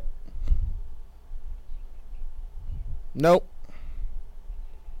 Yep. Nope.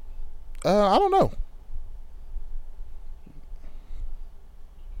 I don't know.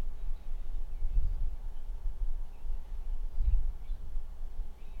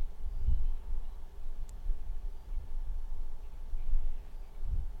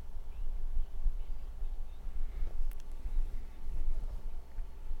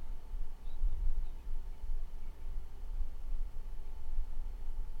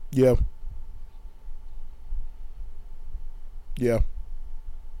 Yeah. Yeah.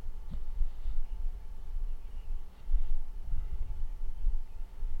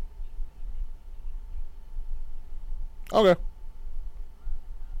 Okay.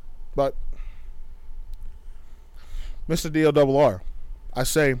 But Mr. D-O-R-R, I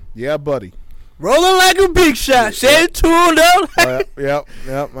say, yeah, buddy. Rolling like a big shot. Say it to him, though. Yep.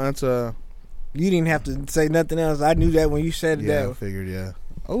 That's You didn't have to say nothing else. I knew that when you said yeah, that. I figured, yeah.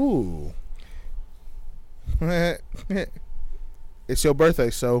 Ooh. It's your birthday,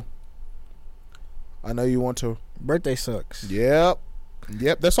 so I know you want to. Birthday sucks. Yep.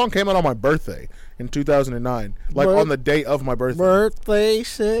 That song came out on my birthday in 2009, like on the day of my birthday. Birthday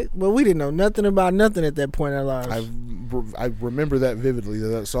sucks. Well, we didn't know nothing about nothing at that point in our lives. I remember that vividly.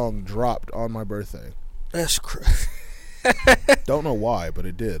 That song dropped on my birthday. That's crazy. Don't know why, but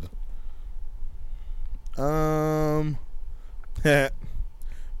it did. Boom,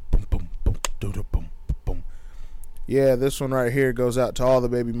 boom, boom, boom, boom, boom. Yeah, this one right here goes out to all the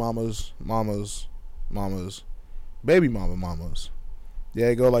baby mamas, baby mamas. Yeah,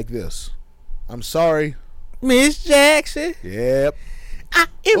 it go like this. I'm sorry, Miss Jackson. Yep. I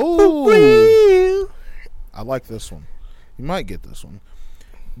am Ooh. for real. I like this one. You might get this one.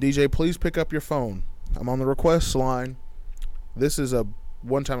 DJ, please pick up your phone. I'm on the request line. This is a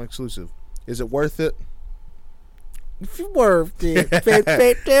one-time exclusive. Is it worth it? If you worth it,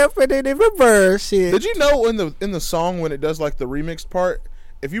 in reverse it. Did you know in the song when it does like the remixed part,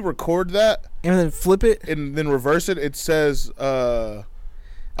 if you record that and then flip it and then reverse it, it says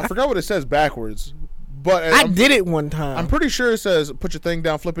I forgot what it says backwards, but I did it one time. I'm pretty sure it says put your thing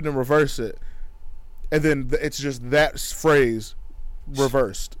down, flip it, and reverse it, and then it's just that phrase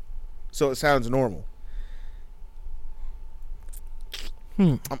reversed, so it sounds normal.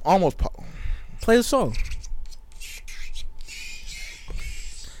 I'm almost play the song.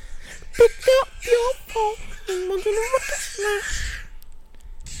 Pick up your phone.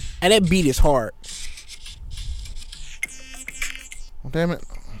 And that beat is hard. Well, damn it.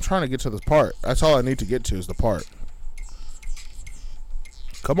 I'm trying to get to this part. That's all I need to get to is the part.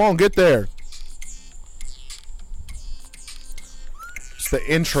 Come on, get there. It's the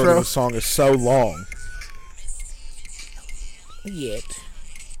intro to the song is so long. Yet.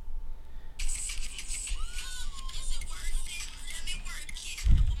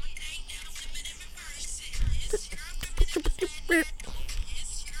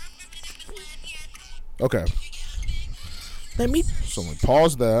 Okay. Let me. So we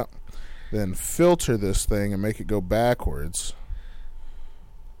pause that, then filter this thing and make it go backwards.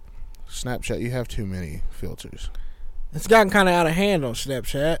 Snapchat, you have too many filters. It's gotten kind of out of hand on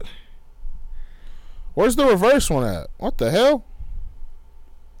Snapchat. Where's the reverse one at? What the hell?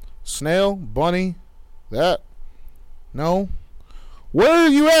 Snail, bunny, that? No. Where are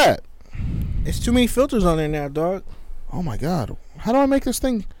you at? It's too many filters on there now, dog. Oh my God. How do I make this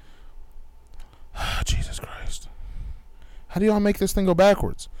thing? Jesus Christ. How do y'all make this thing go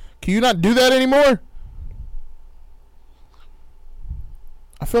backwards? Can you not do that anymore?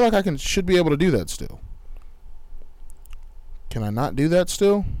 I feel like I should be able to do that still. Can I not do that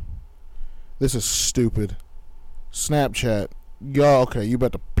still? This is stupid. Snapchat. Y'all, okay, you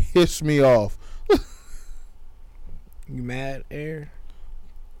about to piss me off. You mad, Air?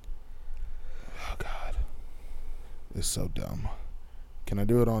 Oh God. It's so dumb. Can I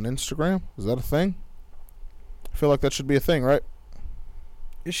do it on Instagram? Is that a thing? I feel like that should be a thing, right?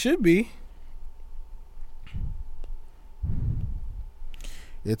 It should be.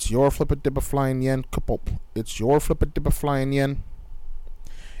 It's your flipper-dipper flying yen. Couple. It's your flipper-dipper flying yen.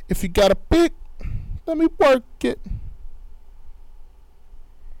 If you got a pick, let me work it.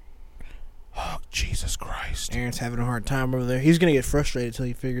 Oh, Jesus Christ. Aaron's having a hard time over there. He's going to get frustrated until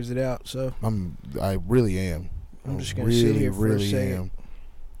he figures it out, so. I really am. I'm just going to sit here for a second.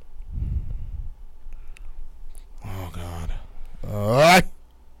 Oh, God.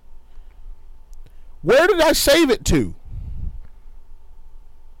 Where did I save it to?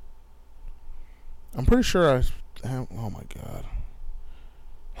 I'm pretty sure I have. Oh, my God.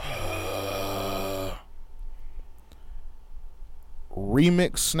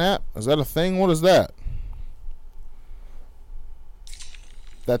 Remix Snap? Is that a thing? What is that?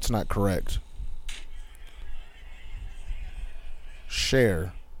 That's not correct.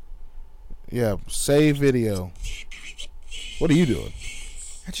 Share. Yeah, save video. What are you doing?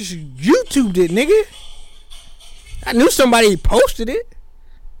 I just YouTubed it, nigga. I knew somebody posted it.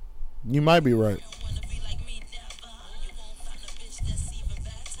 You might be right.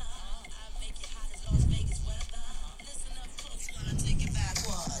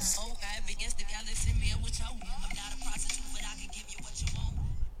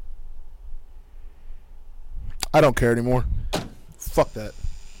 I don't care anymore. Fuck that.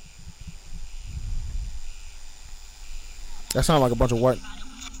 That sounds like a bunch of white.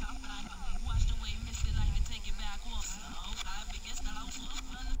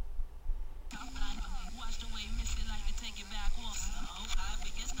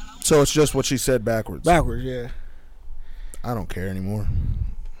 So it's just what she said backwards. Backwards, yeah. I don't care anymore.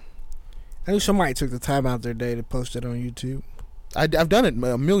 I knew somebody took the time out their day to post it on YouTube. I've done it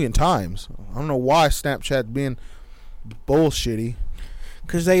a million times. I don't know why Snapchat being bullshitty.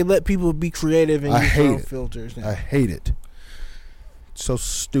 Because they let people be creative and use their own filters now. I hate it. So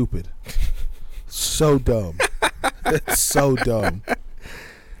stupid. So dumb. It's so dumb.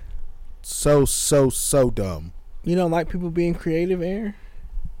 So dumb. You don't like people being creative, Aaron?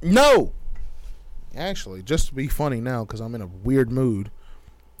 No. Actually, just to be funny now because I'm in a weird mood.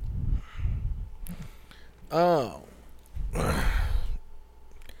 Oh.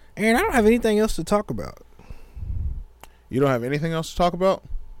 Aaron, I don't have anything else to talk about. You don't have anything else to talk about?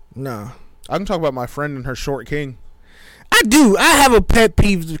 No. I can talk about my friend and her short king. I do. I have a pet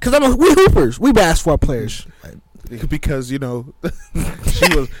peeve because we hoopers. We basketball players. Because, you know,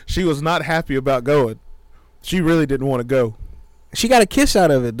 she was not happy about going. She really didn't want to go. She got a kiss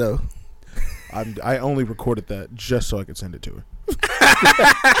out of it, though. I only recorded that just so I could send it to her.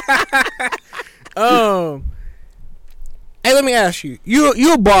 Hey, let me ask you.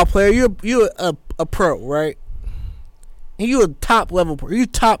 You a ball player. You a pro, right? And you a top level pro. You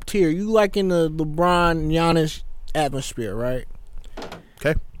top tier. You like in the LeBron, Giannis atmosphere, right?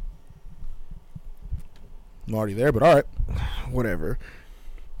 Okay. I'm already there, but all right. Whatever.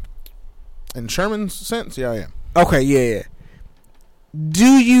 In Sherman's sense, yeah, I am. Okay, yeah. Do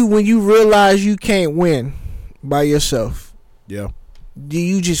you, when you realize you can't win by yourself, Yeah. do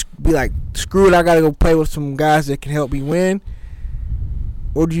you just be like, screw it, I gotta go play with some guys that can help me win?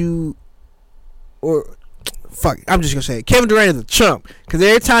 Or fuck it, I'm just gonna say it. Kevin Durant is a chump. Because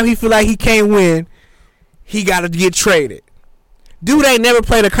every time he feel like he can't win, he gotta get traded. Dude ain't never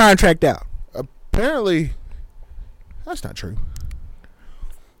played a contract out. Apparently, that's not true.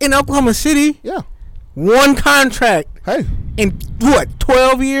 In Oklahoma City, Yeah. one contract Hey, in,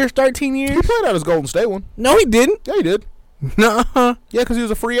 12 years, 13 years? he played out his Golden State one. No, he didn't. Yeah, he did. Nuh-uh. Yeah, because he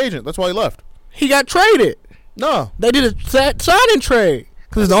was a free agent. That's why he left. He got traded. No. They did a sign and trade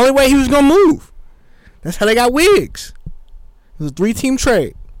because it's the only way he was gonna move. That's how they got Wiggs. It was a 3-team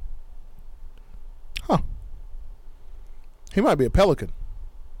trade. Huh. He might be a Pelican.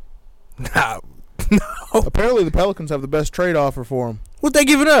 No. Apparently, the Pelicans have the best trade offer for him. What they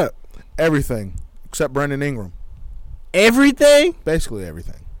giving up? Everything except Brandon Ingram. Everything? Basically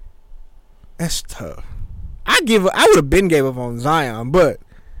everything. That's tough. I would have been gave up on Zion, but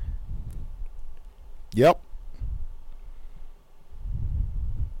Yep.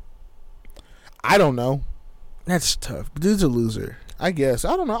 I don't know. that's tough. Dude's a loser. I guess.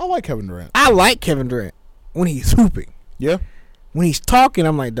 I don't know. I like Kevin Durant. I like Kevin Durant when he's hooping. Yeah. When he's talking,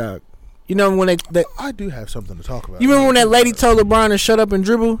 I'm like, dog. You know when I do have something to talk about. you remember when that lady told LeBron to shut up and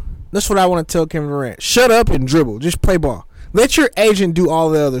dribble? That's what I want to tell Kevin Durant. Shut up and dribble. Just play ball. Let your agent do all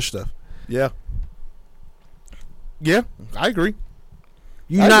the other stuff. Yeah. Yeah, I agree.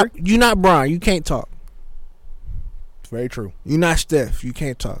 You not Brian. You can't talk. It's very true. You not Steph. You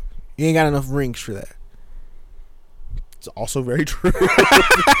can't talk. You ain't got enough rings for that. It's also very true.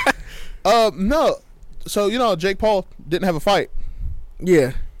 No. So, you know, Jake Paul didn't have a fight.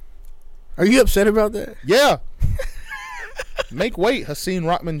 Yeah. Are you upset about that? Yeah. Make weight, Hakeem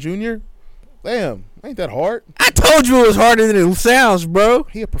Rockman Jr. Damn, ain't that hard? I told you it was harder than it sounds, bro.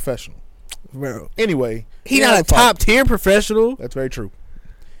 He a professional. Bro. Anyway. He not a top tier professional. That's very true.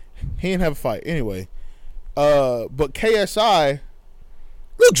 He didn't have a fight. Anyway. But KSI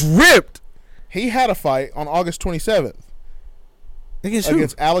looks ripped. He had a fight on August 27th.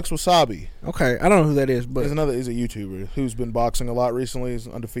 Against Alex Wasabi. Okay, I don't know who that is, but He's a YouTuber who's been boxing a lot recently. He's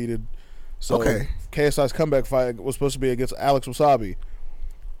undefeated. So okay. KSI's comeback fight was supposed to be against Alex Wasabi.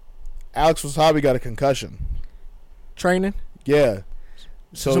 Alex Wasabi got a concussion. Training? Yeah.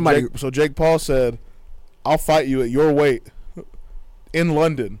 So Jake Paul said, "I'll fight you at your weight in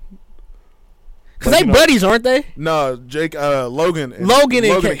London." Because they buddies, aren't they? No, Logan and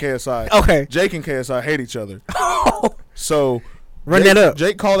KSI. Okay. Jake and KSI hate each other. So run that up.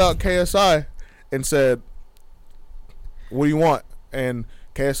 Jake called out KSI and said, "What do you want?" And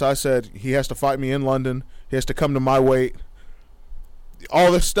KSI said he has to fight me in London. He has to come to my weight.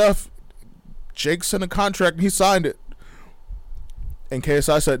 All this stuff. Jake sent a contract and he signed it. And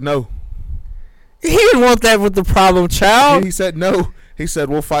KSI said no. He didn't want that with the problem child. He said no. He said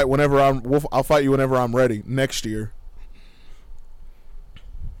I'll fight you whenever I'm ready next year.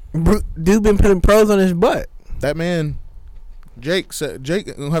 Dude been putting pros on his butt. That man, Jake said Jake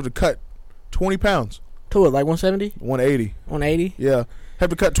gonna have to cut 20 pounds. To what, like 170? 180. 180? Yeah. Have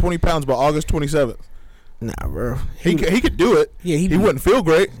to cut 20 pounds by August 27th. Nah, bro. He could do it. Yeah, he wouldn't feel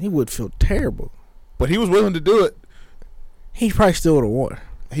great. He would feel terrible. But he was willing to do it. He probably still would have won.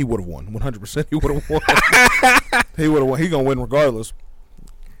 He would have won. 100% he would have won. He would have won. He going to win regardless.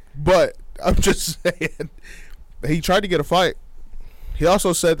 But I'm just saying, he tried to get a fight. He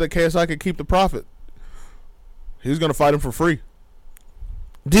also said that KSI could keep the profit. He was going to fight him for free.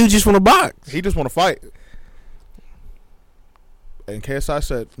 Dude just want to box. He just want to fight. And KSI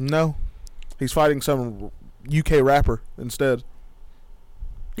said, no. He's fighting some UK rapper instead.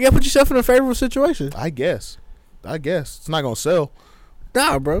 You gotta put yourself in a favorable situation. I guess. It's not going to sell.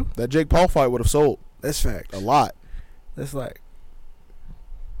 Nah, bro. That Jake Paul fight would have sold. That's facts. A lot. That's like.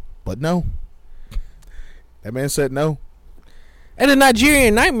 But no. That man said no. And the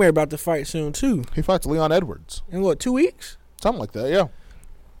Nigerian Nightmare about to fight soon, too. He fights Leon Edwards. In what, 2 weeks? Something like that, yeah.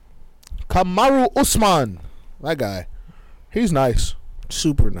 Kamaru Usman. That guy. He's nice.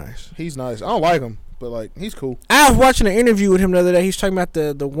 Super nice. He's nice. I don't like him, but, like, he's cool. I was watching an interview with him the other day. He's talking about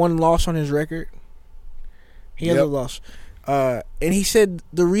the one loss on his record. He has a loss. And he said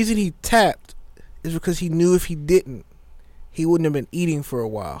the reason he tapped is because he knew if he didn't, he wouldn't have been eating for a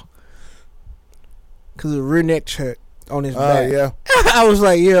while. Because of the rear neck check on his back. Yeah. I was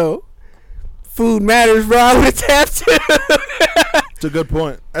like, yo, food matters, bro. I would have tapped too. It's a good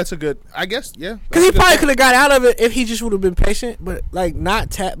point. That's a good, I guess, yeah. Because he probably could have got out of it if he just would have been patient. But, like,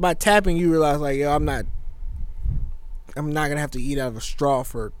 by tapping, you realize, like, yo, I'm not going to have to eat out of a straw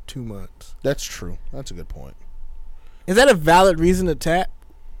for 2 months. That's true. That's a good point. Is that a valid reason to tap?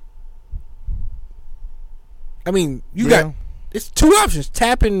 I mean, you got, it's 2 options.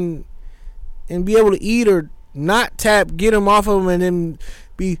 Tap and be able to eat, or not tap, get him off of him, and then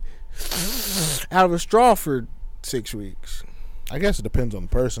be out of a straw for 6 weeks. I guess it depends on the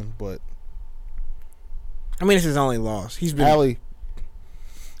person, but I mean, it's his only loss. He's been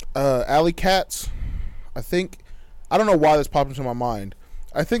Alley Cats. I think, I don't know why this popped into my mind.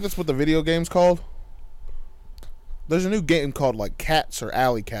 I think that's what the video game's called. There's a new game called like Cats or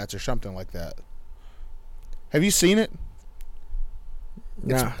Alley Cats or something like that. Have you seen it?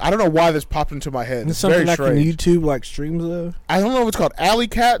 Nah. I don't know why this popped into my head. It's something very like strange. YouTube, like streams of. I don't know if it's called Alley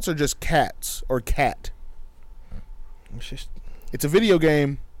Cats or just Cats or Cat. It's a video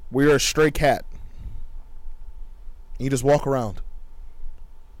game where you're a stray cat. And you just walk around.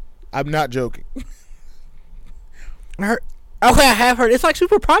 I'm not joking. Okay, I have heard. It's like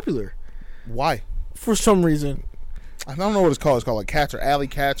super popular. Why? For some reason. I don't know what it's called. It's called like Cats or Alley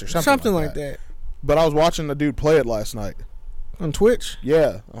Cats or something like that. But I was watching the dude play it last night. On Twitch?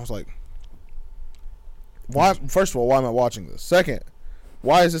 Yeah. I was like, why? First of all, why am I watching this? Second,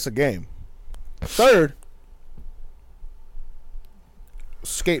 why is this a game? Third,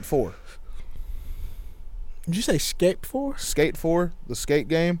 Skate 4. Did you say Skate 4? Skate 4, the skate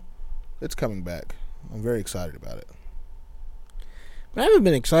game, it's coming back. I'm very excited about it. I haven't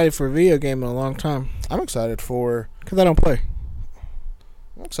been excited for a video game in a long time. I'm excited for... Because I don't play.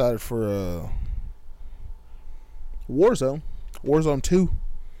 I'm excited for Warzone. Warzone 2.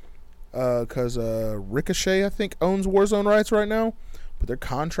 Because Ricochet, I think, owns Warzone rights right now. But their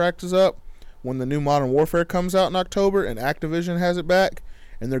contract is up when the new Modern Warfare comes out in October, and Activision has it back.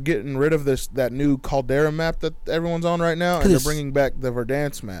 And they're getting rid of that new Caldera map that everyone's on right now, and they're bringing back the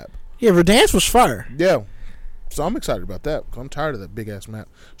Verdansk map. Yeah, Verdansk was fire. Yeah. So I'm excited about that, because I'm tired of that big-ass map.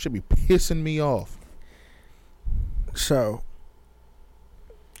 Should be pissing me off. So,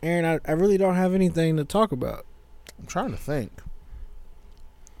 Aaron, I really don't have anything to talk about. I'm trying to think.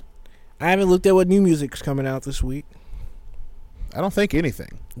 I haven't looked at what new music's coming out this week. I don't think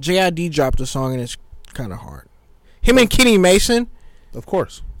anything. JID dropped a song, and it's kind of hard. Him and Kenny Mason... Of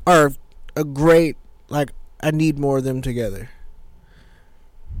course. Are a great, like, I need more of them together.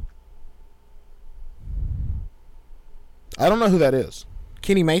 I don't know who that is.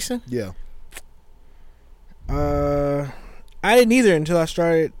 Kenny Mason? Yeah. I didn't either until I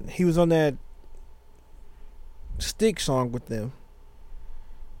started. He was on that Stick song with them.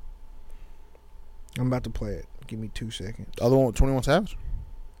 I'm about to play it. Give me 2 seconds. The other one with 21 Savage?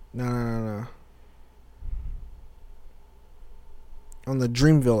 No. On the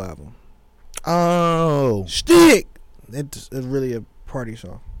Dreamville album. Oh. Stick! It's really a party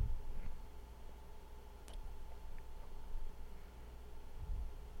song.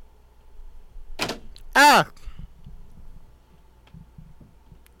 Ah!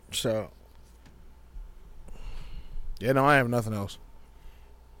 So. Yeah, no, I have nothing else.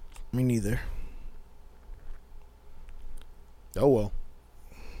 Me neither. Oh, well.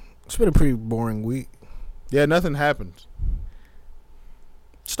 It's been a pretty boring week. Yeah, nothing happens.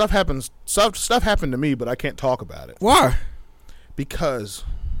 Stuff happens. Stuff happened to me, but I can't talk about it. Why? Because.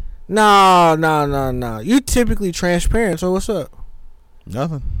 No. You typically transparent, so what's up?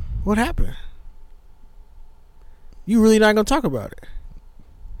 Nothing. What happened? You really not gonna talk about it?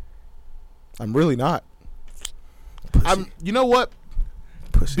 I'm really not. Pussy. You know what?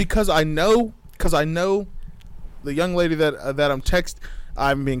 Pussy. Because I know the young lady that I'm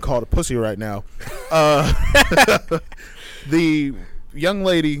I'm being called a pussy right now. The young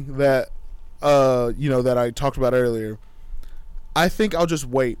lady that that I talked about earlier. I think I'll just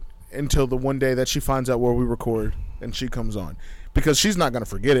wait until the one day that she finds out where we record and she comes on, because she's not gonna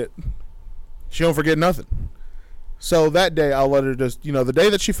forget it. She don't forget nothing. So that day I'll let her just the day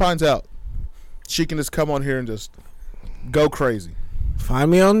that she finds out, she can just come on here and just go crazy.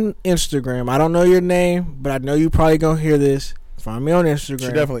 Find me on Instagram. I don't know your name, but I know you probably gonna hear this. Find me on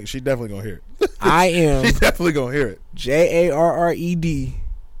Instagram. She definitely gonna hear it. I am. She's definitely gonna hear it. JARRED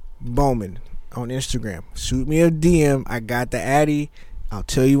Bowman on Instagram. Shoot me a DM. I got the Addy. I'll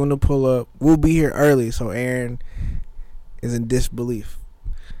tell you when to pull up. We'll be here early, so Aaron is in disbelief.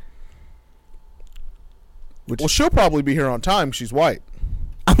 Well, she'll probably be here on time. She's white.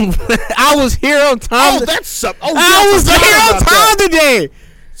 I was here on time. Oh, that's something. Oh, I was here on time today.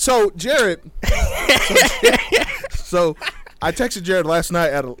 So Jared. So I texted Jared last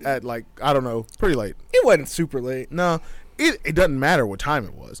night at like, I don't know, pretty late. It wasn't super late. No, it doesn't matter what time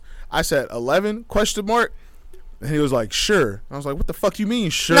it was. I said 11 ? And he was like, sure. I was like, what the fuck you mean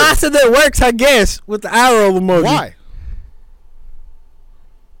sure? No, I said that works, I guess, with the arrow emoji. Why?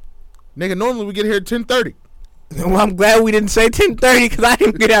 Nigga, normally we get here at 10:30. Well, I'm glad we didn't say 10:30 because I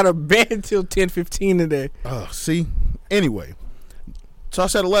didn't get out of bed until 10:15 today. See? Anyway. So I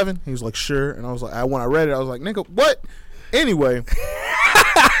said 11. He was like, sure. And I was like, when I read it, I was like, nigga, what? Anyway.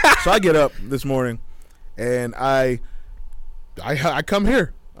 So I get up this morning and I come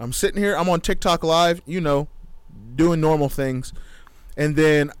here. I'm sitting here. I'm on TikTok Live, doing normal things. And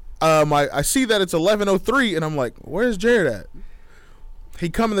then I see that it's 11:03 and I'm like, where's Jared at? He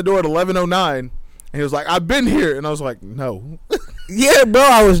come in the door at 11:09 and he was like, I've been here. And I was like, no. Yeah, bro,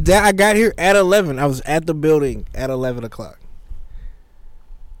 I got here at 11. I was at the building at 11 o'clock.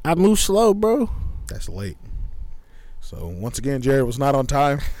 I moved slow, bro. That's late. So once again, Jared was not on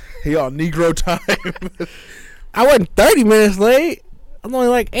time. He on Negro time. I wasn't 30 minutes late. I'm only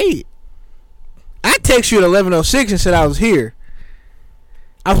like 8. I texted you at 11:06 and said I was here.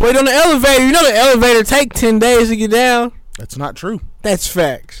 I was waiting on the elevator. You know the elevator take 10 days to get down? That's not true. That's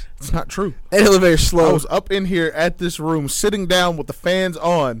facts. It's not true. That elevator's slow. I was up in here at this room, sitting down with the fans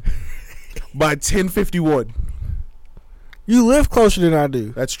on by 10:51. You live closer than I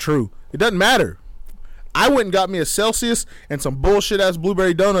do. That's true. It doesn't matter. I went and got me a Celsius and some bullshit-ass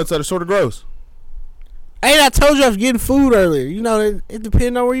blueberry donuts that are sort of gross. Hey, I told you I was getting food earlier. It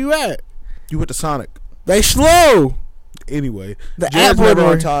depends on where you at. You went to Sonic. They slow. Anyway, the Jared's app never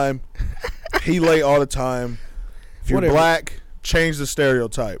order. on time. He late all the time. If you're Whatever. black, change the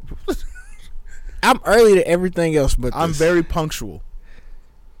stereotype. I'm early to everything else, but I'm very punctual.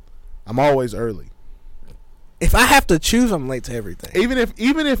 I'm always early. If I have to choose, I'm late to everything.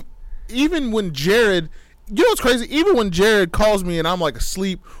 Even when Jared, you know what's crazy? Even when Jared calls me and I'm like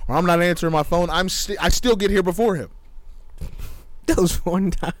asleep or I'm not answering my phone, I still get here before him. That was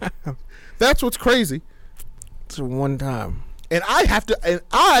one time. That's what's crazy. It's one time. And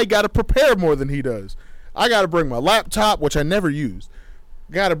I got to prepare more than he does. I got to bring my laptop, which I never use.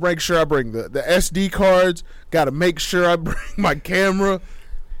 Got to make sure I bring the SD cards. Got to make sure I bring my camera.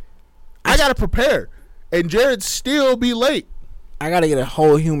 I got to prepare. And Jared still be late. I got to get a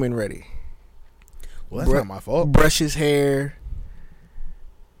whole human ready. Well, that's not my fault. Brush his hair.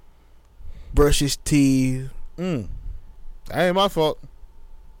 Brush his teeth. That ain't my fault.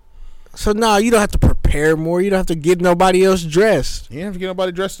 So, no, you don't have to prepare more. You don't have to get nobody else dressed. You didn't have to get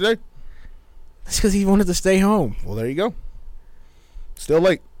nobody dressed today? That's because he wanted to stay home. Well, there you go. Still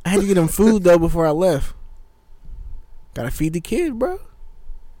late. I had to get him food, though, before I left. Got to feed the kid, bro.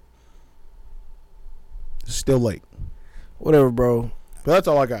 Still late. Whatever, bro. But that's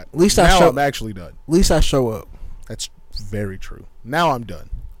all I got. At least I'm actually done. At least I show up. That's very true. Now I'm done.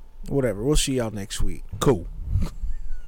 Whatever. We'll see y'all next week. Cool.